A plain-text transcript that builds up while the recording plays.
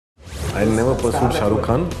I never pursued Shah Rukh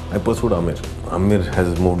Khan, I pursued Amir. Amir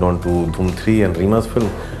has moved on to Dhoom 3 and Reema's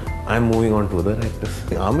film. I'm moving on to other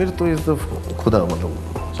actors. Amir to is the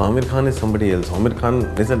Khuda. So Amir Khan is somebody else. Amir Khan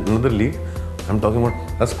is another league. I'm talking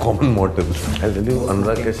about us common mortals. I'll tell you,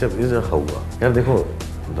 Anurag Kashyap is a hauwa. यार देखो,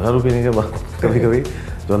 दारू पीने के बाद कभी-कभी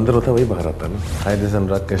जो अंदर होता है वही बाहर आता है ना. Hi, this is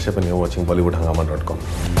Anurag Kashyap and you're watching BollywoodHungama.com.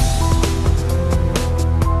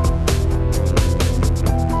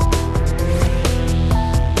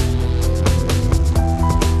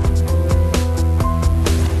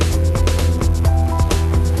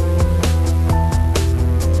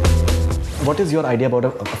 What is your idea about a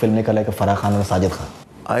filmmaker like a Farah Khan or Sajid Khan?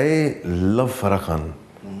 I love Farah Khan.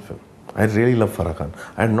 I really love Farah Khan.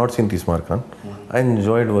 I had not seen Tismar Khan. I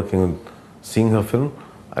enjoyed working with, seeing her film,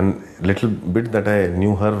 and little bit that I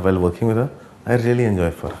knew her while working with her. I really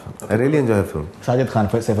enjoy Farah Khan. I really enjoy her film. Sajid Khan,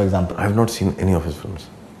 say for example. I have not seen any of his films,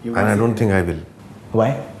 and I don't think I will.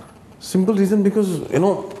 Why? Simple reason, because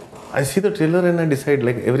I see the trailer and I decide,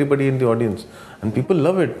 like everybody in the audience, and people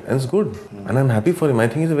love it and it's good, and I'm happy for him. I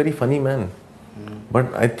think he's a very funny man.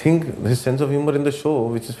 But I think his sense of humor in the show,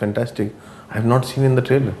 which is fantastic, I have not seen in the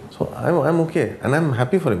trailer. So I'm okay, and I'm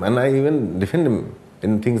happy for him, and I even defend him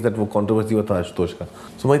in things that were controversy with Ashutosh ka.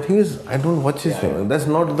 So my thing is, I don't watch his film. That's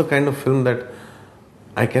not the kind of film that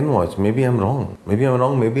I can watch. Maybe I'm wrong. Maybe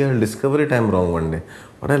I'll discover it I'm wrong one day.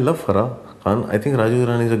 But I love Farah Khan. I think Raju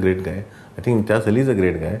Hirani is a great guy. I think Imtiaz Ali is a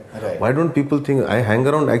great guy. Right. Why don't people think I hang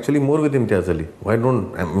around actually more with Imtiaz Ali? Why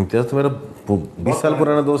don't Imtiaz तो मेरा 20 साल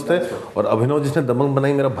पुराना दोस्त है और अभिनव जिसने दबंग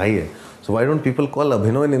बनाई मेरा भाई है. So why don't people call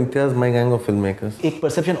Abhinav and Imtiaz my gang of filmmakers? एक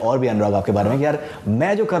perception और भी अनुराग आपके बारे में कि यार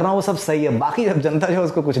मैं जो कर रहा हूँ वो सब सही है, बाकी जब जनता जो है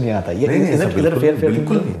उसको कुछ नहीं आता. ये इधर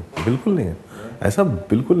बिल्कुल नहीं है. ऐसा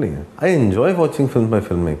बिल्कुल नहीं है. I enjoy watching films by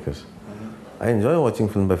filmmakers.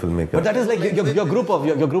 But that is like your group of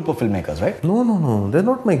filmmakers, right? No. They're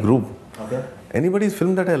not my group. Okay. Anybody's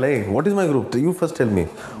film that I like. What is my group? You first tell me.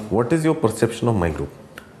 What is your perception of my group?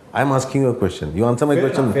 I'm asking you a question. You answer my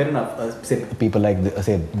question. Fair enough. Say people like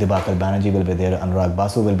Dibakar Banerjee will be there, Anurag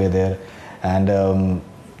Basu will be there, and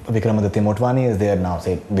Vikramaditya Motwani is there now.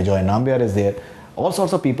 Say Bijoy Nambiar is there. All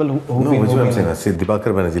sorts of people who. No, which one I'm saying? Say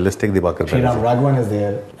Dibakar Banerjee. Let's take Dibakar Banerjee. Sriram Raghavan is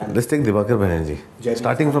there. Let's take Dibakar Banerjee.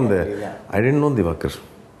 Starting from there, I didn't know Dibakar.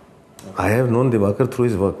 I have known Dibakar through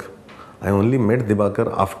his work. I only met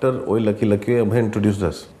Dibakar after Oi Lucky Lucky Abhay introduced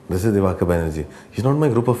us. This is Dibakar Banerjee. He's not my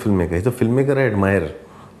group of filmmakers. He's a filmmaker I admire.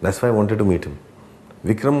 That's why I wanted to meet him.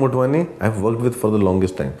 Vikram Motwani, I've worked with for the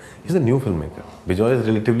longest time. He's a new filmmaker. Bijoy is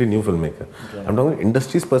a relatively new filmmaker. Okay. I'm talking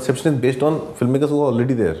industry's perception is based on filmmakers who are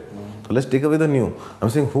already there. So let's take away the new. I'm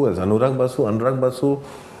saying who else? Anurag Basu,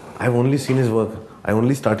 I've only seen his work. I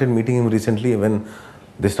only started meeting him recently when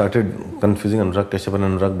they started confusing Anurag Kashyap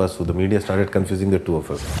and Anurag Basu. The media started confusing the two of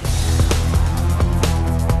us.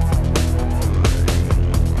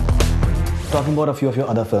 Talking about a few of your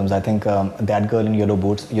other films, I think That Girl in Yellow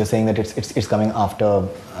Boots, you're saying that it's coming after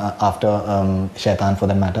Shaitan for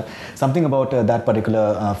that matter. Something about that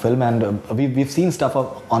particular film, and we've seen stuff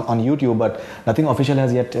on YouTube, but nothing official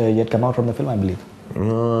has yet come out from the film, I believe.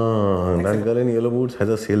 No, That Girl in Yellow Boots has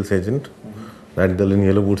a sales agent. That Girl in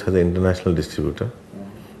Yellow Boots has an international distributor.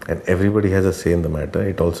 And everybody has a say in the matter.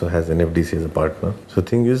 It also has NFDC as a partner. So the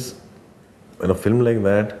thing is, in a film like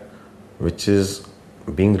that, which is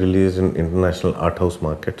being released in international art house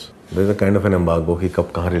markets, there's a kind of an embargo कि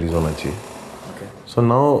कब कहाँ release होना चाहिए. Okay. So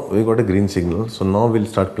now we got a green signal. So now we'll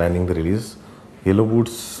start planning the release. Yellow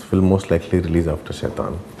Boots will most likely release after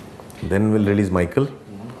Shaitan. Then we'll release Michael,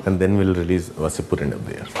 and then we'll release Wasipur end of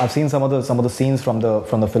the year. I've seen some of the scenes from the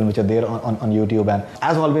film which are there on YouTube, and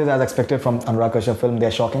as always, as expected from Anurag Kashyap film, they're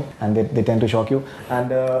shocking and they tend to shock you.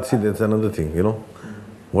 And see, that's another thing.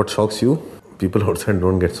 What shocks you? People outside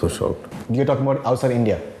don't get so shocked. You're talking about outside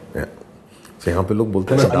India? Yeah. So यहाँ पे लोग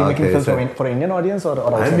बोलते हैं Are you making films for Indian audience or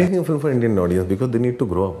outside? I'm making a film for Indian audience because they need to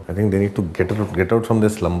grow up. I think they need to get out from their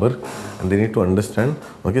slumber, and they need to understand,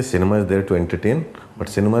 okay, cinema is there to entertain, but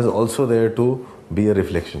cinema is also there to be a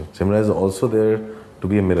reflection. Cinema is also there to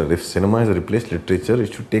be a mirror. If cinema has replaced literature,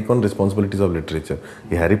 it should take on responsibilities of literature.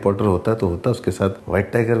 ये Harry Potter होता है तो होता है, उसके साथ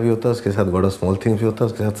white tiger भी होता है, उसके साथ गॉड ऑफ स्मॉल थिंग्स भी होता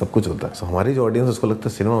है, उसके साथ सब कुछ होता है. So हमारी जो ऑडियंस उसको लगता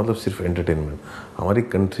है सिनेमा मतलब सिर्फ एंटरटेनमेंट. हमारी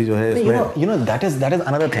कंट्री जो है इसमें that is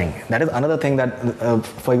another thing. That is another thing that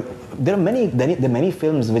there are many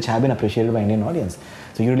films which have been appreciated by Indian audience.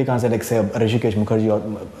 So you really can't say like say Rishikesh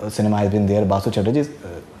Mukherjee cinema has been there, Basu Chatterjee's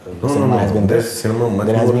cinema has been there.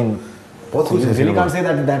 There has been. So you really can't say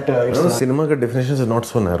that it's cinema का definition is not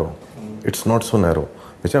so narrow. It's not so narrow.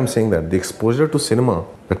 Which I'm saying that the exposure to cinema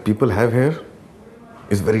that people have here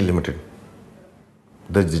is very limited.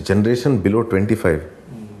 The generation below 25,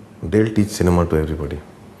 they'll teach cinema to everybody.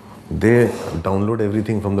 They download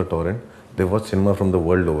everything from the torrent. They watch cinema from the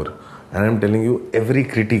world over. And I'm telling you, every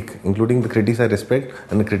critic, including the critics I respect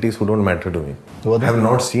and the critics who don't matter to me, have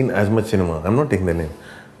not seen as much cinema. I'm not taking their name.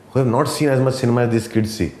 Who have not seen as much cinema as these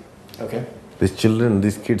kids see. Okay. These children,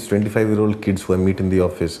 these kids, 25-year-old kids who I meet in the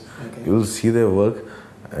office, you will see their work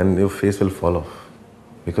and your face will fall off.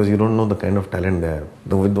 Because you don't know the kind of talent they have.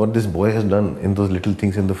 With what this boy has done in those little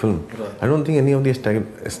things in the film, I don't think any of the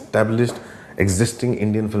established, existing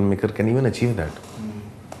Indian filmmaker can even achieve that.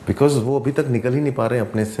 Because वो अभी तक निकल ही नहीं पा रहे हैं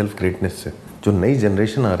अपने self greatness से. जो नई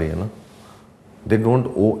जनरेशन आ रही है ना, they don't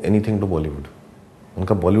owe anything to Bollywood.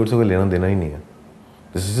 उनका बॉलीवुड से कोई लेना देना ही नहीं है.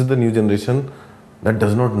 This is the new generation that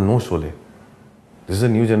does not know Sholay. This is a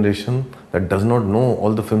new generation that does not know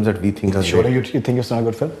all the films that we think are Sholay, great. you think it's not a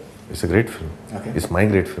good film? It's a great film. Okay. It's my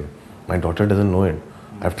great film. My daughter doesn't know it.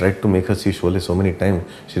 I've tried to make her see Sholay so many times.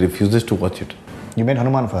 She refuses to watch it. You made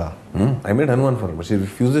Hanuman for her? I made Hanuman for her, but she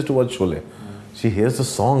refuses to watch Sholay. She hears a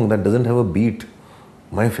song that doesn't have a beat.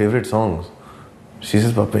 My favorite songs. She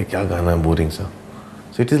says, Papa, क्या गाना है boring सा.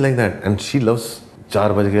 So it is like that. And she loves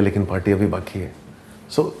 4 बज गए लेकिन party अभी बाकी है.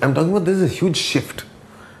 So I'm talking about this is a huge shift.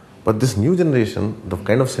 But this new generation, the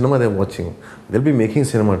kind of cinema they're watching, they'll be making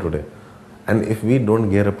cinema today. And if we don't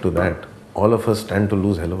gear up to that, all of us stand to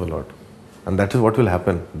lose hell of a lot. And that is what will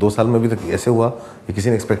happen. 2 साल में भी तक ऐसे हुआ कि किसी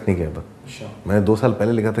ने expect नहीं किया था. मैंने 2 साल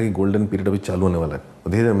पहले लिखा था कि गोल्डन पीरियड अभी चालू होने वाला है.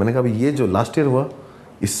 धीरे-धीरे मैंने कहा ये जो लास्ट ईयर हुआ,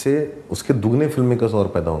 इससे उसके दुगने फिल्म मेकर्स और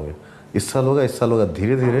पैदा होंगे. इस साल होगा.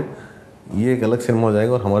 धीरे-धीरे ये एक अलग सिनेमा हो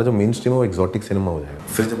जाएगा और हमारा जो मेन स्ट्रीम है वो एक्सोटिक सिनेमा हो जाएगा.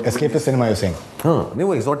 फिर जब एस्केपिस्ट सिनेमा यू सेइंग? हाँ, नहीं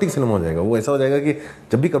वो एक्सोटिक सिनेमा हो जाएगा. वो ऐसा हो जाएगा कि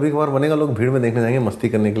जब भी कभी कभार बनेगा लोग भीड़ में देखने जाएंगे मस्ती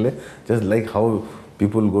करने के लिए. Just like how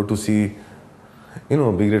people go to C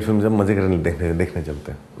big great films जब मजे करने देखने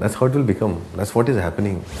चलते हैं. That's how it will become. That's what is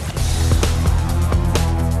happening.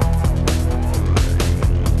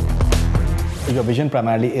 Your vision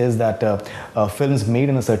primarily is that films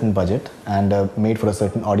made in a certain budget and made for a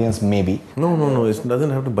certain audience maybe. No. It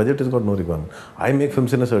doesn't have to. Budget has got no requirement. I make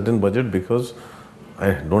films in a certain budget because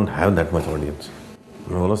I don't have that much audience.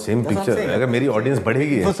 मैं बोला same picture. अगर मेरी audience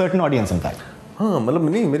बढ़ेगी. For a certain audience in fact. हाँ मतलब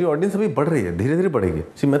नहीं मेरी audience अभी बढ़ रही है. धीरे-धीरे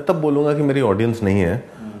बढ़ेगी. मैं तब बोलूँगा कि मेरी ऑडियंस नहीं है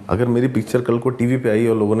अगर मेरी पिक्चर कल को टीवी पे आई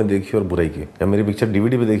और लोगों ने देखी और बुराई की, या मेरी पिक्चर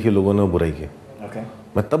डीवीडी पे देखी और लोगों ने बुराई की.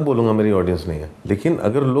 मैं तब बोलूँगा मेरी ऑडियंस नहीं है. लेकिन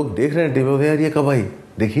अगर लोग देख रहे हैं टीवी पे, यार ये कब आई,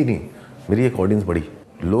 देखी नहीं, मेरी एक ऑडियंस बढ़ी.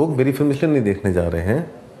 लोग मेरी फिल्म इसलिए नहीं देखने जा रहे हैं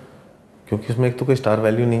क्योंकि उसमें एक तो कोई स्टार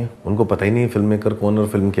वैल्यू नहीं है. उनको पता ही नहीं है फिल्म मेकर कौन और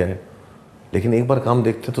फिल्म क्या है. लेकिन एक बार काम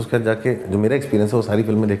देखते हैं तो उसके बाद जाके जो मेरा एक्सपीरियंस है वो सारी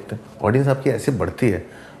फिल्में देखते हैं. ऑडियंस आपकी ऐसे बढ़ती है.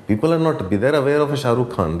 People are not, they're aware of a Shah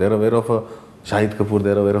Rukh Khan, they're aware of a Shahid Kapoor,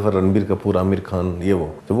 they're aware of a Ranbir Kapoor, Amir Khan, ये वो.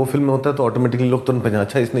 जब वो फिल्म में होता है तो ऑटोमेटिकली लोग तुरंत पहचान,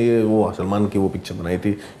 अच्छा इसने ये वो सलमान की वो पिक्चर बनाई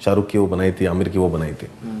थी, शाहरुख की वो बनाई थी, आमिर की वो बनाई थी.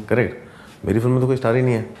 करेक्ट. मेरी फिल्म में तो कोई स्टार ही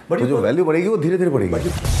नहीं है. तो जो वैल्यू बढ़ेगी वो धीरे-धीरे बढ़ेगी.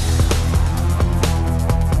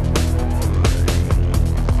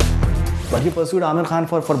 But you pursued Amir Khan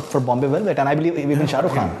for Bombay Velvet, and I believe even Shah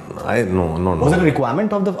Rukh Khan. No. Was it a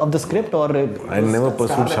requirement of the script or? I never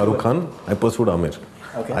pursued Shah Rukh Khan. I pursued Amir.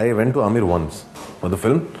 Okay. I went to Amir once for the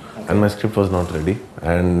film, and my script was not ready.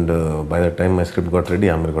 And by the time my script got ready,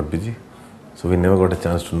 Amir got busy, so we never got a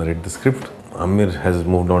chance to narrate the script. Amir has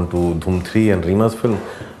moved on to Dhoom 3 and Reema's film.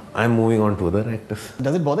 I'm moving on to other actors.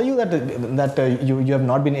 Does it bother you that you have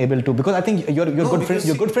not been able to? Because I think you're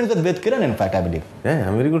good friends with Kiran, in fact, I believe. Yeah,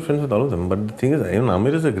 I'm very good friends with all of them. But the thing is, even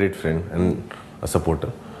Amir is a great friend and a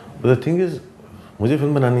supporter. But the thing is, मुझे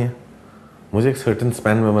film बनानी है. मुझे एक certain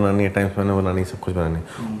span में बनानी है, time span में बनानी है, सब कुछ बनानी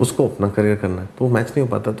है. उसको अपना करियर करना है. तो मैच नहीं हो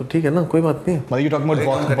पाता तो ठीक है ना, कोई बात नहीं. But you talking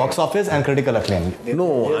about box office and critical acclaim? No,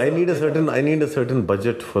 I need a certain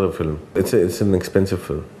budget for a film. It's an expensive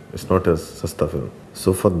film. It's not a sasta film.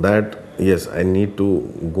 So for that, yes, I need to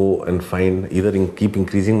go and find either keep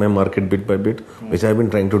increasing my market bit by bit, which I've been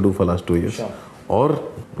trying to do for last 2 years, or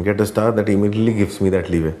get a star that immediately gives me that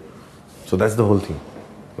leeway. So that's the whole thing.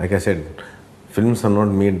 Like I said, films are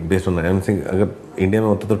not made based on. I'm saying अगर India में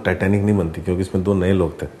होता तो Titanic नहीं बनती क्योंकि इसमें 2 नए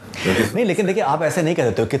लोग थे. नहीं, लेकिन देखिए आप ऐसे नहीं कर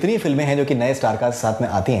सकते हो. कितनी फिल्में हैं जो कि नए स्टार कास्ट साथ में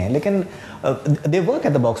आती हैं, लेकिन they work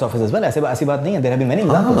at the box office as well. ऐसी बात नहीं है. There have been many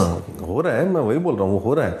examples. हो रहा है, मैं वही बोल रहा हूँ, वो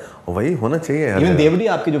हो रहा है और वही होना चाहिए यार. इवन देवडी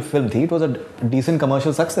आपकी जो फिल्म थी, it was a decent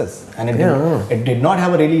commercial success and it did not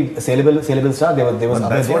have a really saleable star. There was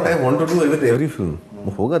that's what I want to do with every film.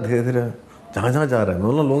 वो होगा धीरे-धीरे जहाँ जा रहा है.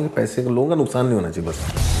 मतलब लोगों के पैसे लोगों का नुकसान नहीं होना चाहिए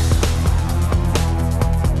बस.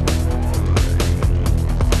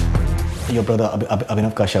 Your brother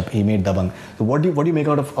Anurag Kashyap, he made Dabang. So what do you make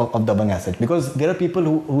out of Dabang as such? Because there are people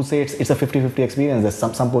who say it's a 50-50 experience. There's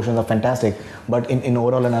some portions are fantastic, but in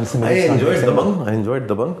overall analysis, I enjoyed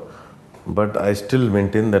Dabang. But I still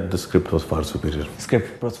maintain that the script was far superior.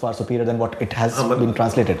 Script was far superior than what it has been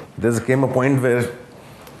translated. There came a point where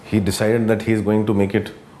he decided that he is going to make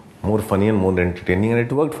it more funny and more entertaining, and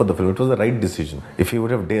it worked for the film. It was the right decision. If he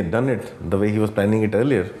would have done it the way he was planning it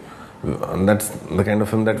earlier, that's the kind of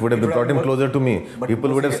film that would have brought him closer to me.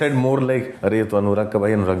 People would have said more like, "Arey, ye to Anurag ka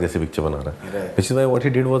bhai Anurag jaisi picture bana raha hai." Which is why what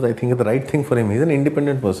he did was, I think, the right thing for him. He's an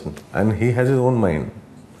independent person and he has his own mind.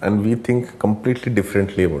 And we think completely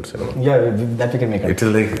differently about cinema. Yeah, that we can make it. It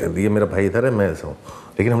is like, ये मेरा भाई इधर है, मैं ऐसा हूँ.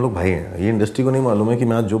 लेकिन हम लोग भाई हैं. ये इंडस्ट्री को नहीं मालूम है कि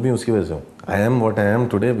मैं आज जो भी हूँ उसकी वजह से हूँ. I am what I am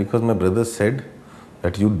today because my brother said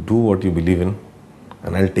that you do what you believe in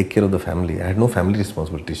and I'll take care of the family. I had no family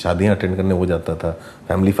responsibility. शादियाँ अटेंड करने वो जाता था,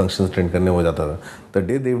 family functions अटेंड करने वो जाता था. The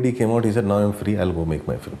day Devdi came out, he said, now I'm free, I'll go make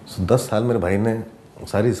my film. So 10 साल मेरे भाई ने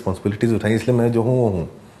सारी रिस्पॉन्सिबिलिटीज उठाई, इसलिए मैं जो हूँ वो हूँ.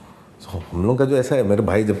 So हम लोग का जो ऐसा है, मेरे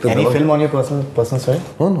भाई जब तक Any film on your personal story?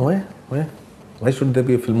 Oh no, why? Why should there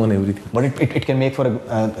be a film on everything? But it can make for a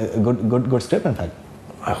good script, in fact.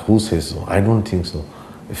 Who says so? I don't think so.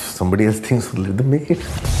 If somebody else thinks so, let them make it.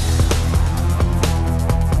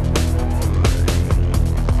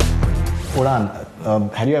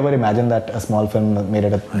 Udaan, had you ever imagined that a small film made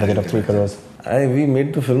at a budget of 3 crores? We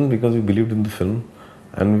made the film because we believed in the film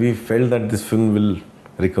and we felt that this film will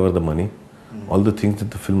recover the money. All the things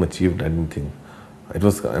that the film achieved, I didn't think. It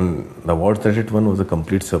was, and the awards that it won was a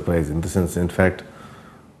complete surprise in the sense, in fact,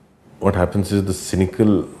 what happens is the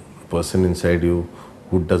cynical person inside you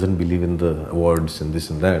who doesn't believe in the awards and this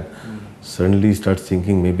and that, suddenly starts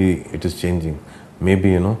thinking maybe it is changing.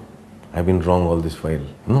 Maybe, I've been wrong all this while.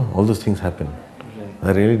 All those things happen.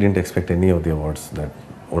 I really didn't expect any of the awards that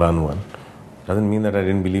Udaan won. Doesn't mean that I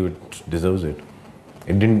didn't believe it deserves it.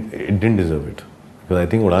 It didn't deserve it. Because I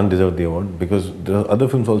think Udaan deserved the award, because there are other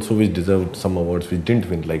films also which deserved some awards which didn't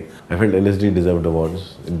win. Like, I felt LSD deserved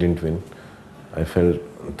awards, it didn't win. I felt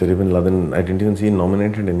Tere Bin Laden, I didn't even see it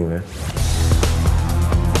nominated anywhere.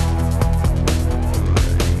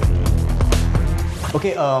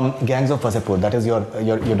 Okay, Gangs of Wasseypur, that is your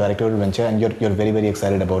directorial venture and you're very, very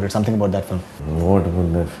excited about it. Something about that film. What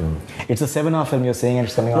about that film? It's a 7-hour film you're saying and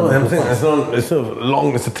it's coming out. No, I'm saying it's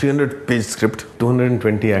a 300-page script,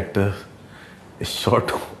 220 actors. It's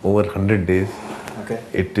shot over 100 days. Okay.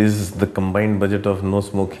 It is the combined budget of No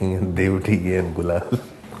Smoking and Devdi and Gulal.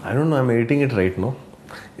 I don't know, I'm editing it right now.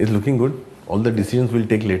 It's looking good. All the decisions we'll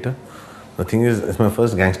take later. The thing is, it's my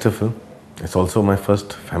first gangster film. It's also my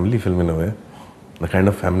first family film in a way. The kind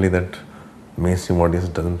of family that mainstream audience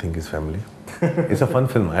doesn't think is family. It's a fun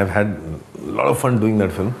film. I've had a lot of fun doing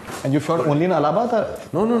that film. And you shot only in Allahabad?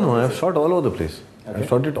 Or? No. I've shot all over the place. Okay. I've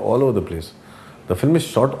shot it all over the place. The film is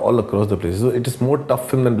shot all across the place. So it is more tough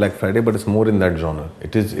film than Black Friday, but it's more in that genre.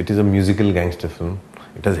 It is a musical gangster film.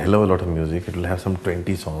 It has a hell of a lot of music. It will have some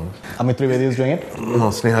 20 songs. Amit Trivedi is doing it? No,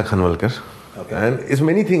 Sneha Khanwalkar. Okay. And it's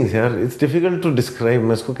many things here. It's difficult to describe.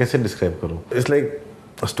 मैं इसको कैसे describe करूँ? It's like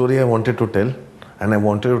a story I wanted to tell, and I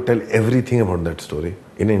wanted to tell everything about that story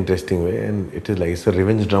in an interesting way. And it is like, it's a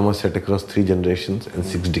revenge drama set across 3 generations and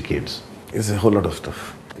 6 decades. It's a whole lot of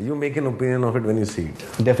stuff. You make an opinion of it when you see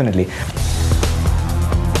it. Definitely.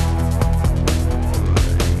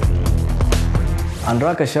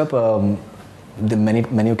 Anurag Kashyap, the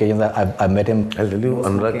many occasions I've met him. I'll tell you,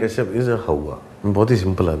 Anurag Kashyap is a हवा. मैं बहुत ही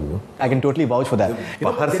simple आदमी हूँ. I can totally vouch for that.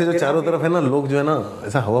 बाहर से जो चारों तरफ है ना, लोग जो है ना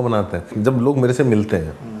ऐसा हवा बनाते हैं. जब लोग मेरे से मिलते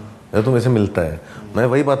हैं, या तो मेरे से मिलता है, मैं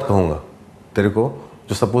वही बात कहूँगा तेरे को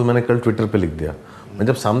जो सपोज मैंने कल ट्विटर पे लिख दिया. मैं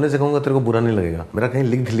जब सामने से कहूँगा तेरे को बुरा नहीं लगेगा. मेरा कहीं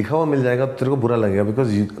लिखा हुआ मिल जाएगा तो तेरे को बुरा लगेगा, because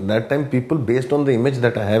that time people based on the image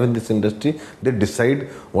that I have in this industry, they decide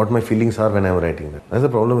what my feelings are when I am writing that. That's the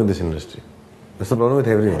problem with this industry. That's the problem with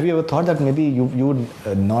everyone. Have you ever thought that maybe you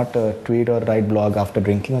would not tweet or write blog after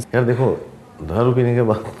drinking? यार देखो, दारू पीने के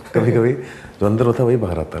बाद कभी-कभी जो अंदर होता है वही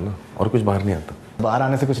बाहर आता है ना, और कुछ बाहर नहीं आता. बाहर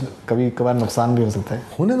आने से कुछ कभी-कभार नुकसान भी हो सकता है.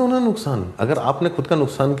 होने दो ना नुकसान. अगर आपने खुद का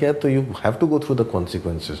नुकसान किया है तो you have to go through the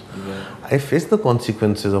consequences. I face the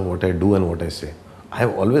consequences of what I do and what I say. I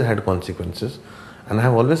have always had consequences and I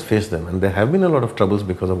have always faced them, and there have been a lot of troubles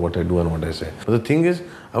because of what I do and what I say. But the thing is,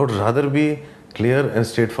 I would rather be clear and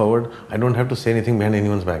straightforward. I don't have to say anything behind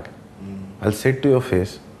anyone's back. I'll say it to your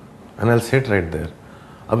face and I'll say it right there.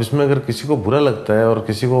 अब इसमें अगर किसी को बुरा लगता है और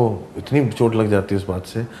किसी को इतनी चोट लग जाती है उस बात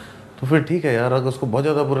से, तो फिर ठीक है यार. अगर उसको बहुत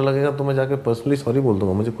ज़्यादा बुरा लगेगा तो मैं जाकर पर्सनली सॉरी बोल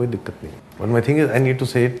दूंगा, मुझे कोई दिक्कत नहीं. But my thing is I need to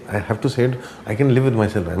से इट, आई हैव टू से it. I can live with my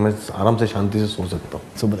self. मैं आराम से शांति से सो सकता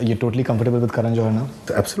हूँ. So you totally comfortable with Karan Johar now?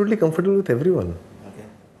 Absolutely comfortable with everyone.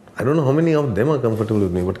 I don't know how many of them are comfortable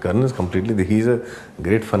with me, but Karan is completely, he's a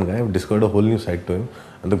great fun guy. I've discovered a whole new side to him.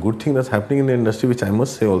 And the good thing that's happening in the industry, which I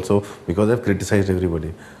must say also, because I've criticized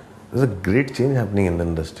everybody, there's a great change happening in the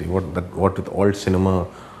industry. What with alt cinema,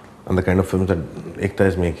 and the kind of films that Ekta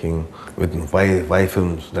is making, with why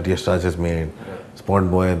films that Yashraj has made, Spot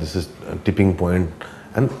Boy, this is Tipping Point,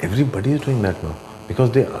 and everybody is doing that now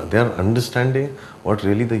because they are understanding what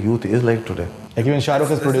really the youth is like today. Like even Shah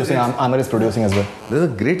Rukh is producing, Amir is producing as well. There's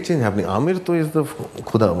a great change happening. Amir तो is the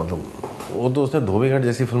खुदा मतलब वो तो उसने धोबी घाट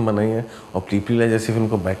जैसी film बनाई है और पीपली जैसी फिल्म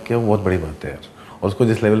को बैक किया, वो बहुत बड़ी बात है यार, और उसको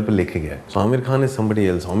जिस लेवल पे लेके गया है. So Amir Khan is somebody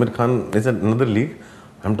else. Amir Khan is another league.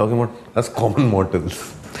 I'm talking about us common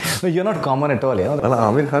mortals. No, you're not common at all, yeah. Well,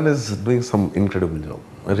 Amir Khan is doing some incredible job.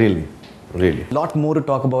 Really. Lot more to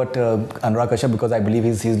talk about Anurag Kashyap because I believe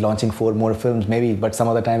he's launching 4 more films maybe, but some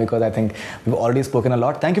other time because I think we've already spoken a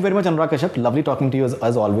lot. Thank you very much, Anurag Kashyap. Lovely talking to you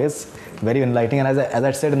as always. Very enlightening. And as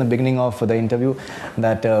I said in the beginning of the interview,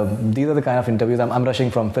 that these are the kind of interviews I'm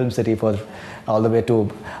rushing from Film City for all the way to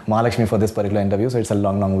Mahalakshmi for this particular interview. So it's a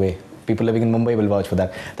long way. People living in Mumbai will vouch for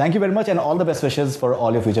that. Thank you very much and all the best wishes for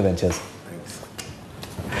all your future ventures. Thanks.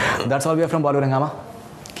 That's all we have from Bollywood Hungama.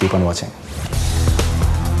 Keep on watching.